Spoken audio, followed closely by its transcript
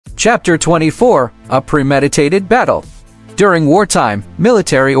Chapter 24: A Premeditated Battle. During wartime,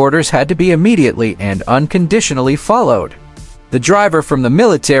 military orders had to be immediately and unconditionally followed. The driver from the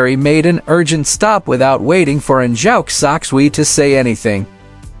military made an urgent stop without waiting for Wuxia to say anything.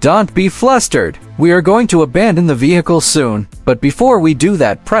 "Don't be flustered. We are going to abandon the vehicle soon, but before we do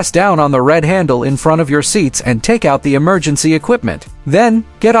that, press down on the red handle in front of your seats and take out the emergency equipment. Then,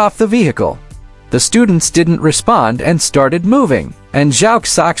 get off the vehicle." The students didn't respond and started moving, and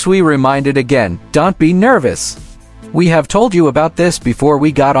Wuxia reminded again, "Don't be nervous. We have told you about this before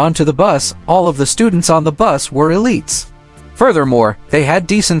we got onto the bus. All of the students on the bus were elites. Furthermore, they had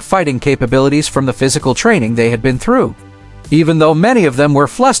decent fighting capabilities from the physical training they had been through. Even though many of them were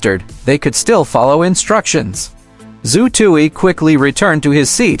flustered, they could still follow instructions." Zhu Tui quickly returned to his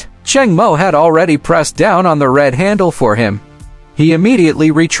seat. Cheng Mo had already pressed down on the red handle for him. He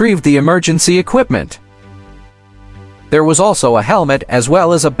immediately retrieved the emergency equipment. There was also a helmet as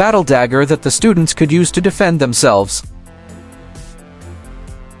well as a battle dagger that the students could use to defend themselves.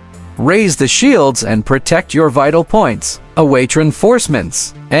 Raise the shields and protect your vital points. Await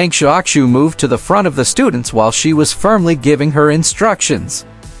reinforcements. Angshu moved to the front of the students while she was firmly giving her instructions.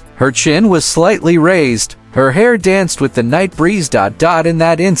 Her chin was slightly raised. Her hair danced with the night breeze. In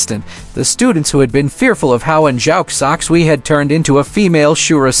that instant, the students who had been fearful of how Wuxia had turned into a female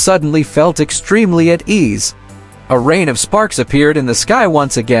Shura suddenly felt extremely at ease. A rain of sparks appeared in the sky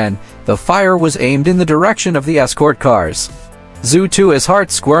once again. The fire was aimed in the direction of the escort cars. Zhu Tui's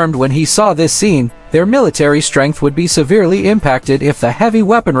heart squirmed when he saw this scene. Their military strength would be severely impacted if the heavy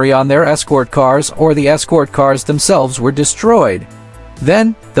weaponry on their escort cars or the escort cars themselves were destroyed.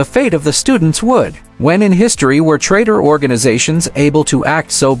 Then, the fate of the students would. When in history were traitor organizations able to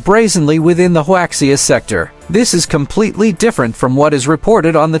act so brazenly within the Wuxia sector? This is completely different from what is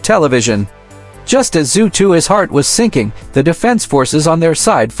reported on the television. Just as Zhu Tui's heart was sinking, the defense forces on their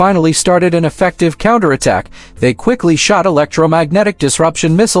side finally started an effective counterattack. They quickly shot electromagnetic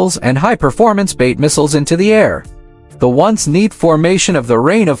disruption missiles and high-performance bait missiles into the air. The once neat formation of the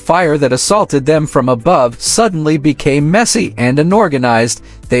rain of fire that assaulted them from above suddenly became messy and unorganized.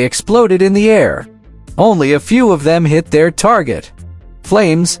 They exploded in the air. Only a few of them hit their target.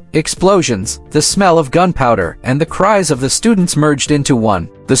 Flames, explosions, the smell of gunpowder, and the cries of the students merged into one.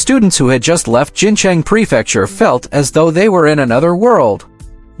 The students who had just left Jincheng Prefecture felt as though they were in another world.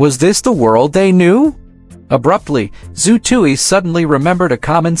 Was this the world they knew? Abruptly, Zhu Tui suddenly remembered a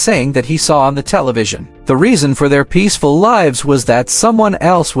common saying that he saw on the television. The reason for their peaceful lives was that someone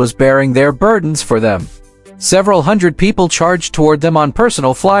else was bearing their burdens for them. Several hundred people charged toward them on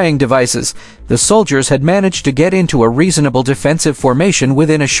personal flying devices. The soldiers had managed to get into a reasonable defensive formation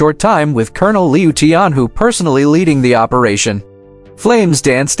within a short time, with Colonel Liu Tianhu personally leading the operation. Flames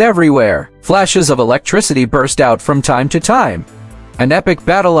danced everywhere. Flashes of electricity burst out from time to time. An epic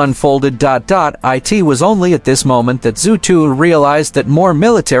battle unfolded. It was only at this moment that Zhu Tui realized that more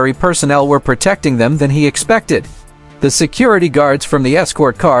military personnel were protecting them than he expected. The security guards from the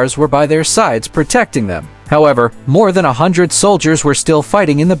escort cars were by their sides protecting them. However, more than 100 soldiers were still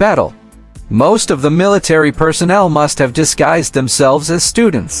fighting in the battle. Most of the military personnel must have disguised themselves as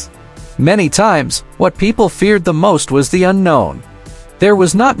students. Many times, what people feared the most was the unknown. There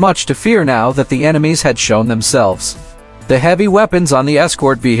was not much to fear now that the enemies had shown themselves. The heavy weapons on the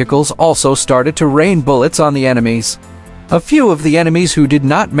escort vehicles also started to rain bullets on the enemies. A few of the enemies who did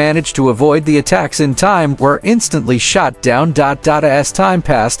not manage to avoid the attacks in time were instantly shot down. As time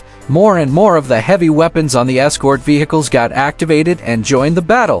passed, more and more of the heavy weapons on the escort vehicles got activated and joined the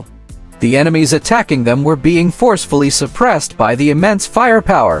battle. The enemies attacking them were being forcefully suppressed by the immense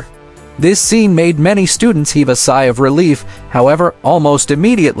firepower. This scene made many students heave a sigh of relief. However, almost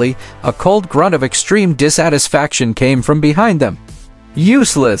immediately, a cold grunt of extreme dissatisfaction came from behind them.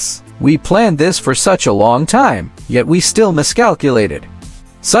 "Useless! We planned this for such a long time, yet we still miscalculated."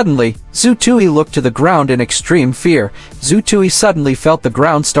 Suddenly, Zhu Tui looked to the ground in extreme fear. Zhu Tui suddenly felt the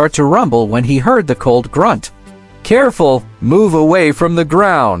ground start to rumble when he heard the cold grunt. "Careful! Move away from the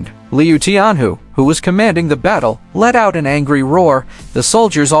ground!" Liu Tianhu, who was commanding the battle, let out an angry roar. The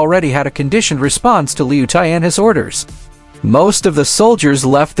soldiers already had a conditioned response to Liu Tianhu's orders. Most of the soldiers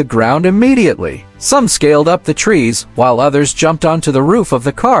left the ground immediately. Some scaled up the trees, while others jumped onto the roof of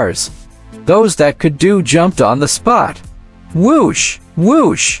the cars. Those that could jumped on the spot. Whoosh!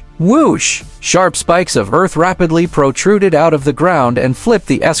 Whoosh! Whoosh! Sharp spikes of earth rapidly protruded out of the ground and flipped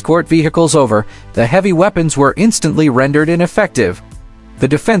the escort vehicles over. The heavy weapons were instantly rendered ineffective. The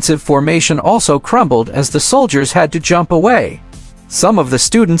defensive formation also crumbled as the soldiers had to jump away. Some of the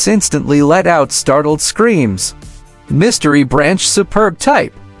students instantly let out startled screams. Mystery Branch Superb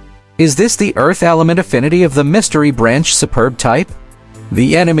Type. Is this the Earth element affinity of the Mystery Branch Superb Type?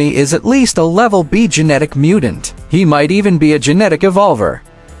 The enemy is at least a level B genetic mutant. He might even be a genetic evolver.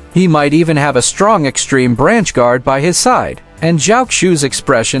 He might even have a strong extreme branch guard by his side, and Zhao Xu's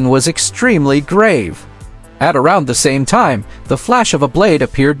expression was extremely grave. At around the same time, the flash of a blade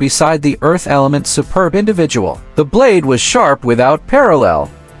appeared beside the Earth Element Superb individual. The blade was sharp without parallel.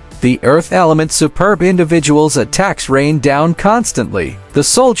 The Earth Element Superb individual's attacks rained down constantly. The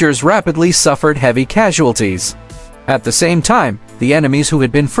soldiers rapidly suffered heavy casualties. At the same time, the enemies who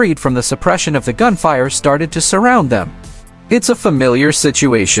had been freed from the suppression of the gunfire started to surround them. It's a familiar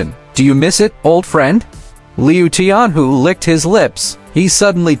situation. Do you miss it, old friend? Liu Tianhu licked his lips. He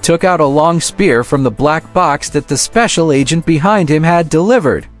suddenly took out a long spear from the black box that the special agent behind him had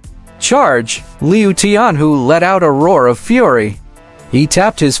delivered. Charge! Liu Tianhu let out a roar of fury. He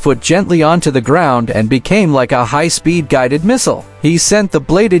tapped his foot gently onto the ground and became like a high-speed guided missile. He sent the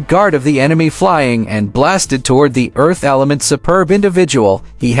bladed guard of the enemy flying and blasted toward the Earth Element Superb individual.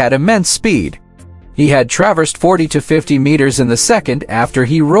 He had immense speed. He had traversed 40 to 50 meters in the second after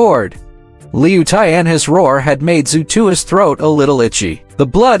he roared. Liu Tianhu's roar had made Zhu Tui's throat a little itchy. The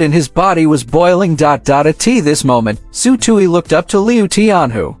blood in his body was boiling. At this moment, Zhu Tui looked up to Liu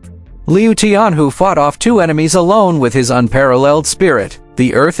Tianhu. Liu Tianhu fought off two enemies alone with his unparalleled spirit.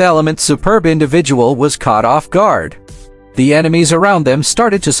 The Earth Element Superb individual was caught off guard. The enemies around them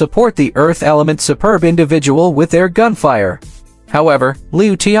started to support the Earth Element Superb individual with their gunfire. However,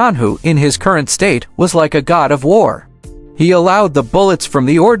 Liu Tianhu, in his current state, was like a god of war. He allowed the bullets from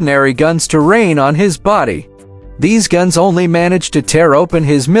the ordinary guns to rain on his body. These guns only managed to tear open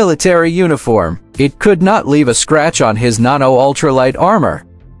his military uniform. It could not leave a scratch on his nano-ultralight armor.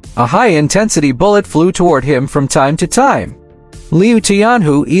 A high-intensity bullet flew toward him from time to time. Liu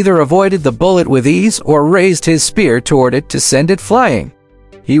Tianhu either avoided the bullet with ease or raised his spear toward it to send it flying.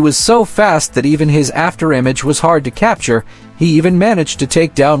 He was so fast that even his afterimage was hard to capture. He even managed to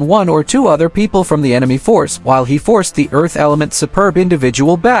take down one or two other people from the enemy force while he forced the Earth Element Superb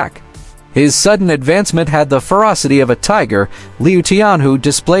individual back. His sudden advancement had the ferocity of a tiger. Liu Tianhu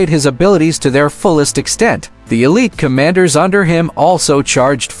displayed his abilities to their fullest extent. The elite commanders under him also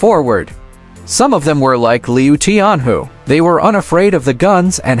charged forward. Some of them were like Liu Tianhu. They were unafraid of the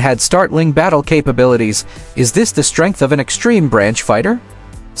guns and had startling battle capabilities. Is this the strength of an extreme branch fighter?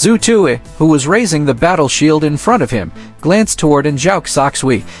 Zhu Tui, who was raising the battle shield in front of him, glanced toward Zhao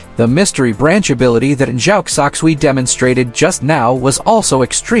Xui. The mystery branch ability that Zhao Xui demonstrated just now was also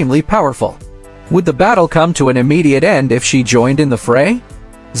extremely powerful. Would the battle come to an immediate end if she joined in the fray?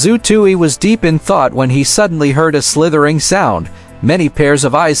 Zhu Tui was deep in thought when he suddenly heard a slithering sound. Many pairs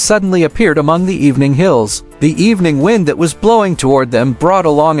of eyes suddenly appeared among the evening hills. The evening wind that was blowing toward them brought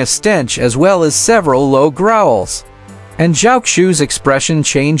along a stench as well as several low growls. And Zhao Xu's expression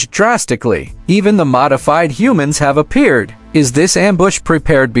changed drastically. Even the modified humans have appeared. Is this ambush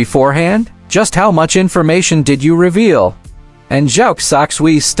prepared beforehand? Just how much information did you reveal? And Zhao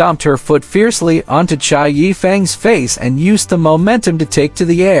Xui stomped her foot fiercely onto Chai Yifeng's face and used the momentum to take to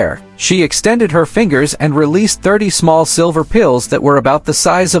the air. She extended her fingers and released 30 small silver pills that were about the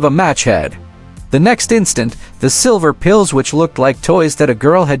size of a match head. The next instant, the silver pills, which looked like toys that a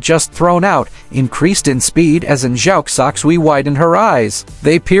girl had just thrown out, increased in speed as Zhao Xui widened her eyes.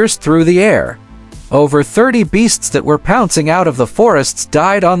 They pierced through the air. Over 30 beasts that were pouncing out of the forests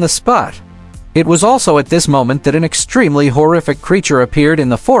died on the spot. It was also at this moment that an extremely horrific creature appeared in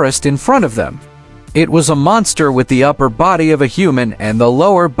the forest in front of them. It was a monster with the upper body of a human and the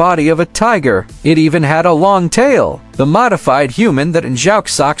lower body of a tiger. It even had a long tail. The modified human that Zhao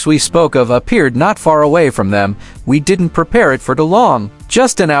Xui spoke of appeared not far away from them. We didn't prepare it for too long,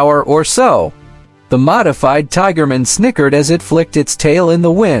 just an hour or so. The modified tigerman snickered as it flicked its tail in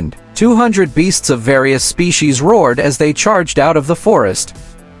the wind. 200 beasts of various species roared as they charged out of the forest.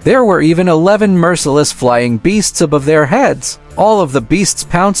 There were even 11 merciless flying beasts above their heads. All of the beasts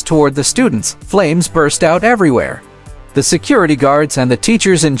pounced toward the students. Flames burst out everywhere. The security guards and the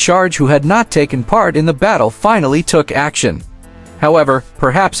teachers in charge who had not taken part in the battle finally took action. However,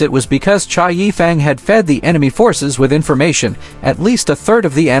 perhaps it was because Chai Yifeng had fed the enemy forces with information. At least a third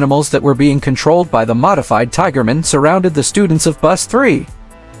of the animals that were being controlled by the modified tigerman surrounded the students of Bus 3.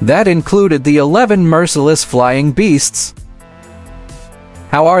 That included the 11 merciless flying beasts.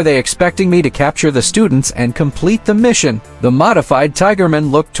 How are they expecting me to capture the students and complete the mission? The modified tigerman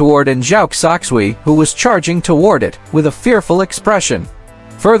looked toward Zhao Xui, who was charging toward it, with a fearful expression.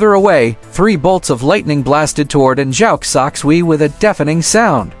 Further away, 3 bolts of lightning blasted toward Zhao Xui with a deafening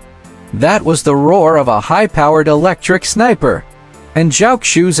sound. That was the roar of a high-powered electric sniper. And Zhao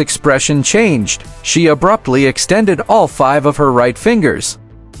Xu's expression changed. She abruptly extended all 5 of her right fingers.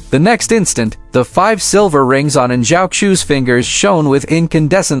 The next instant, the 5 silver rings on Zhaoxu's fingers shone with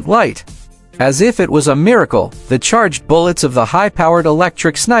incandescent light. As if it was a miracle, the charged bullets of the high-powered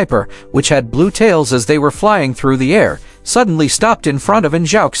electric sniper, which had blue tails as they were flying through the air, suddenly stopped in front of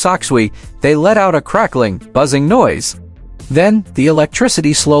Zhaoxu. They let out a crackling, buzzing noise. Then, the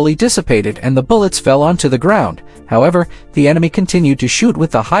electricity slowly dissipated and the bullets fell onto the ground. However, the enemy continued to shoot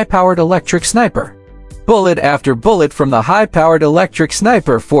with the high-powered electric sniper. Bullet after bullet from the high-powered electric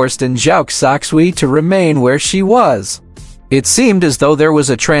sniper forced Zhaoxu to remain where she was. It seemed as though there was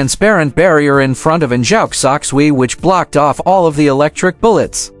a transparent barrier in front of Zhaoxu which blocked off all of the electric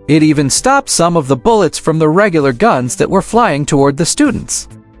bullets. It even stopped some of the bullets from the regular guns that were flying toward the students.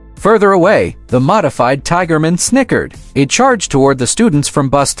 Further away, the modified Tigerman snickered. It charged toward the students from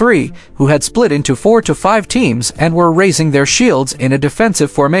Bus 3, who had split into 4 to 5 teams and were raising their shields in a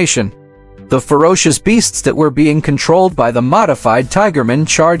defensive formation. The ferocious beasts that were being controlled by the modified Tigerman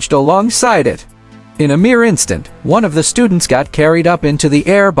charged alongside it. In a mere instant, one of the students got carried up into the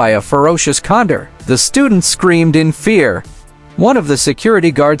air by a ferocious condor. The students screamed in fear. One of the security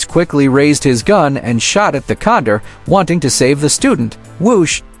guards quickly raised his gun and shot at the condor, wanting to save the student.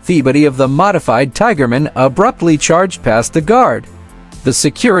 Whoosh! The body of the modified Tigerman abruptly charged past the guard. The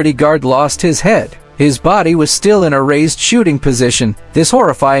security guard lost his head. His body was still in a raised shooting position. This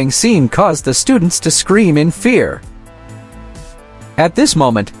horrifying scene caused the students to scream in fear. At this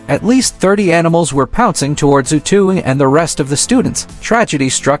moment, at least 30 animals were pouncing towards Zutui and the rest of the students. Tragedy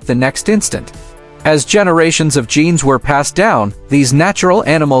struck the next instant. As generations of genes were passed down, these natural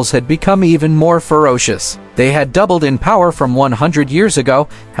animals had become even more ferocious. They had doubled in power from 100 years ago.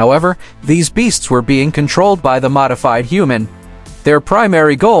 However, these beasts were being controlled by the modified human. Their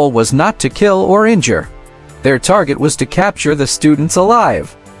primary goal was not to kill or injure. Their target was to capture the students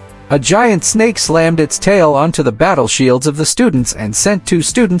alive. A giant snake slammed its tail onto the battle shields of the students and sent 2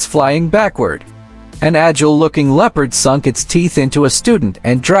 students flying backward. An agile-looking leopard sunk its teeth into a student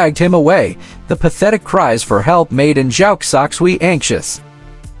and dragged him away. The pathetic cries for help made Zhaoxu anxious.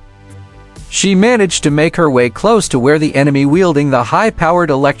 She managed to make her way close to where the enemy wielding the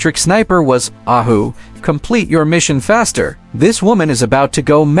high-powered electric sniper was. Ahu, complete your mission faster. This woman is about to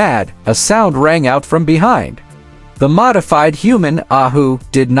go mad. A sound rang out from behind. The modified human, Ahu,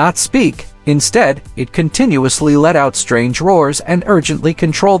 did not speak. Instead, it continuously let out strange roars and urgently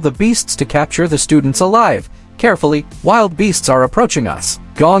controlled the beasts to capture the students alive. Carefully, wild beasts are approaching us.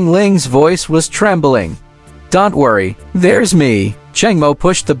 Gong Ling's voice was trembling. Don't worry, there's me. Chengmo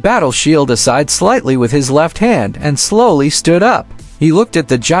pushed the battle shield aside slightly with his left hand and slowly stood up. He looked at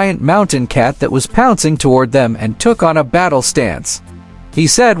the giant mountain cat that was pouncing toward them and took on a battle stance. He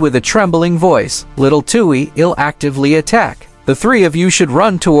said with a trembling voice, Little Tui, I'll actively attack. The 3 of you should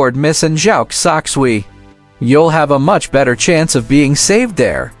run toward Miss and Zhaoxu. You'll have a much better chance of being saved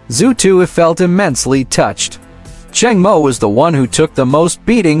there. Zutui felt immensely touched. Chengmo was the one who took the most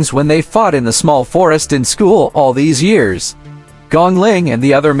beatings when they fought in the small forest in school all these years. Gong Ling and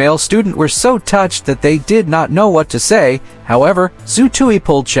the other male student were so touched that they did not know what to say. However, Zutui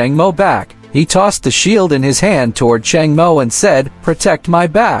pulled Chengmo back. He tossed the shield in his hand toward Chengmo and said, Protect my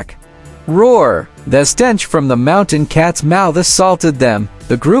back. Roar! The stench from the mountain cat's mouth assaulted them.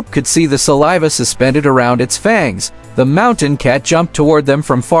 The group could see the saliva suspended around its fangs. The mountain cat jumped toward them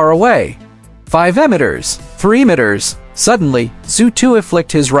from far away. 5 meters, 3 meters. Suddenly, Zutui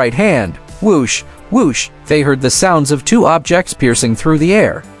flicked his right hand. Whoosh, whoosh, they heard the sounds of 2 objects piercing through the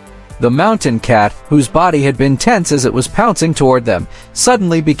air. The mountain cat, whose body had been tense as it was pouncing toward them,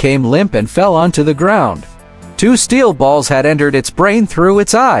 suddenly became limp and fell onto the ground. 2 steel balls had entered its brain through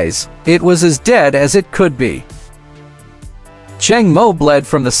its eyes. It was as dead as it could be. Chengmo bled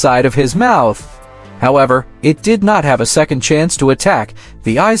from the side of his mouth. However, it did not have a second chance to attack.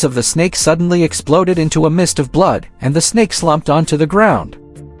 The eyes of the snake suddenly exploded into a mist of blood, and the snake slumped onto the ground.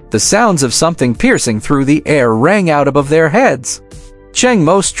 The sounds of something piercing through the air rang out above their heads.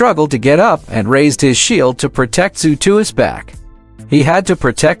 Chengmo struggled to get up and raised his shield to protect Zutui's back. He had to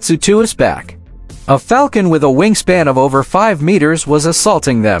protect Zutui's back. A falcon with a wingspan of over 5 meters was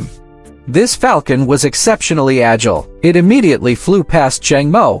assaulting them. This falcon was exceptionally agile. It immediately flew past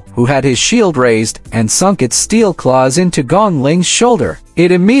Chengmo, who had his shield raised, and sunk its steel claws into Gong Ling's shoulder.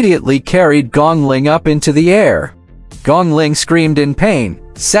 It immediately carried Gong Ling up into the air. Gong Ling screamed in pain.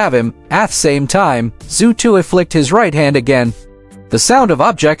 Savim, at the same time, Zutui flicked his right hand again. The sound of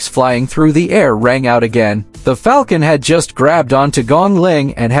objects flying through the air rang out again. The falcon had just grabbed onto Gong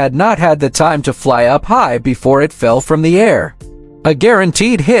Ling and had not had the time to fly up high before it fell from the air. A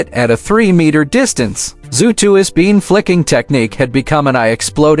guaranteed hit at a 3-meter distance. Zutui's bean flicking technique had become an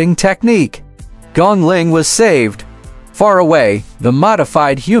eye-exploding technique. Gong Ling was saved. Far away, the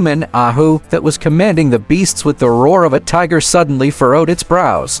modified human Ahu that was commanding the beasts with the roar of a tiger suddenly furrowed its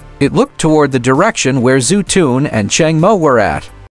brows. It looked toward the direction where Zhu Tun and Cheng Mo were at.